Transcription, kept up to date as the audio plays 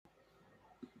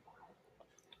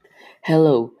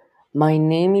Hello, my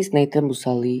name is Nathan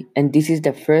Busali, and this is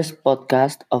the first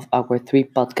podcast of our three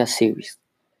podcast series.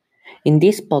 In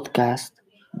this podcast,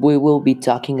 we will be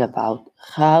talking about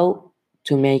how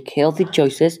to make healthy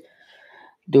choices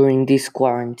during this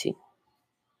quarantine.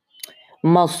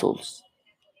 Muscles.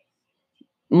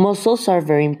 Muscles are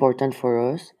very important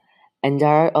for us and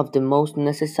are of the most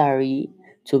necessary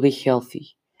to be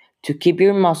healthy. To keep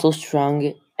your muscles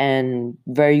strong and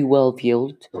very well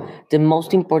built, the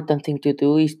most important thing to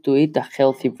do is to eat a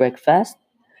healthy breakfast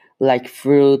like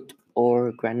fruit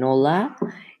or granola,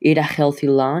 eat a healthy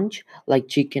lunch like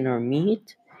chicken or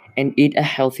meat, and eat a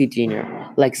healthy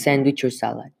dinner like sandwich or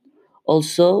salad.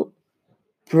 Also,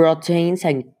 proteins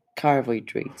and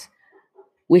carbohydrates.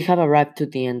 We have arrived to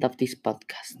the end of this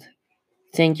podcast.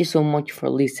 Thank you so much for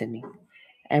listening.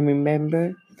 And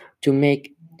remember to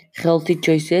make healthy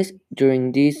choices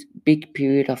during this big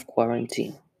period of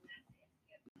quarantine.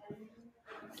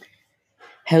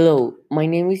 Hello, my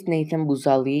name is Nathan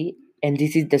Buzali, and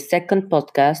this is the second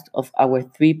podcast of our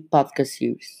three podcast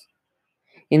series.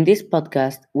 In this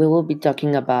podcast, we will be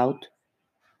talking about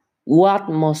what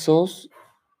muscles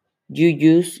you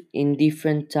use in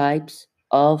different types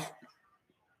of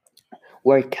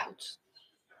workouts.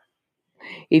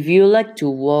 If you like to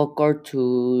walk or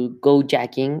to go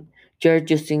jogging, you're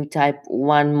using type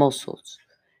 1 muscles.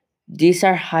 These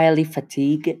are highly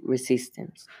fatigue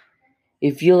resistant.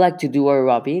 If you like to do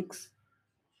aerobics,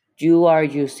 you are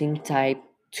using type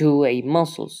 2A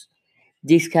muscles.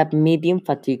 These have medium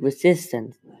fatigue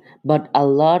resistance, but a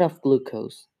lot of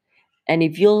glucose. And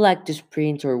if you like to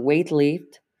sprint or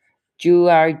weightlift, you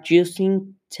are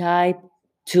using type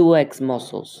 2X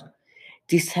muscles.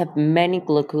 These have many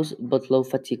glucose but low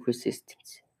fatigue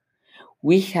resistance.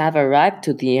 We have arrived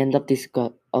to the end of this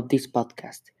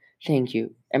podcast. Thank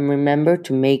you, and remember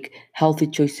to make healthy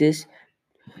choices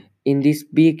in this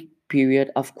big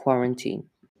period of quarantine.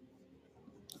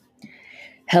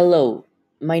 Hello,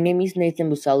 my name is Nathan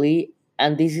Busali,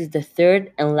 and this is the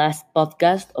third and last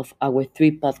podcast of our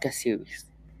three podcast series.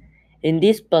 In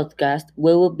this podcast,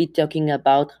 we will be talking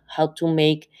about how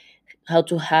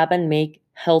to have and make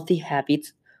healthy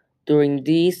habits during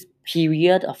this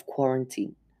period of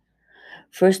quarantine.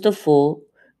 First of all,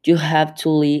 you have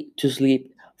to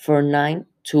sleep for 9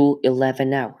 to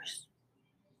 11 hours.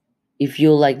 If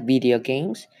you like video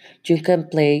games, you can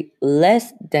play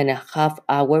less than a half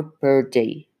hour per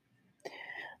day.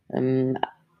 Um,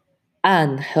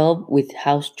 and help with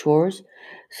house chores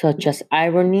such as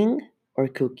ironing or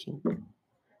cooking.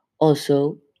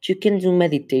 Also, you can do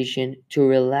meditation to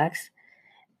relax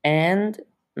and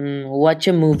watch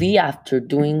a movie after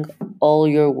doing all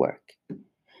your work.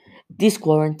 This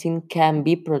quarantine can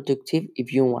be productive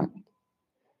if you want.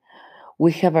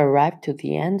 We have arrived to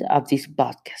the end of this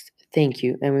podcast. Thank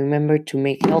you, and remember to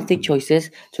make healthy choices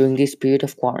during this period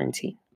of quarantine.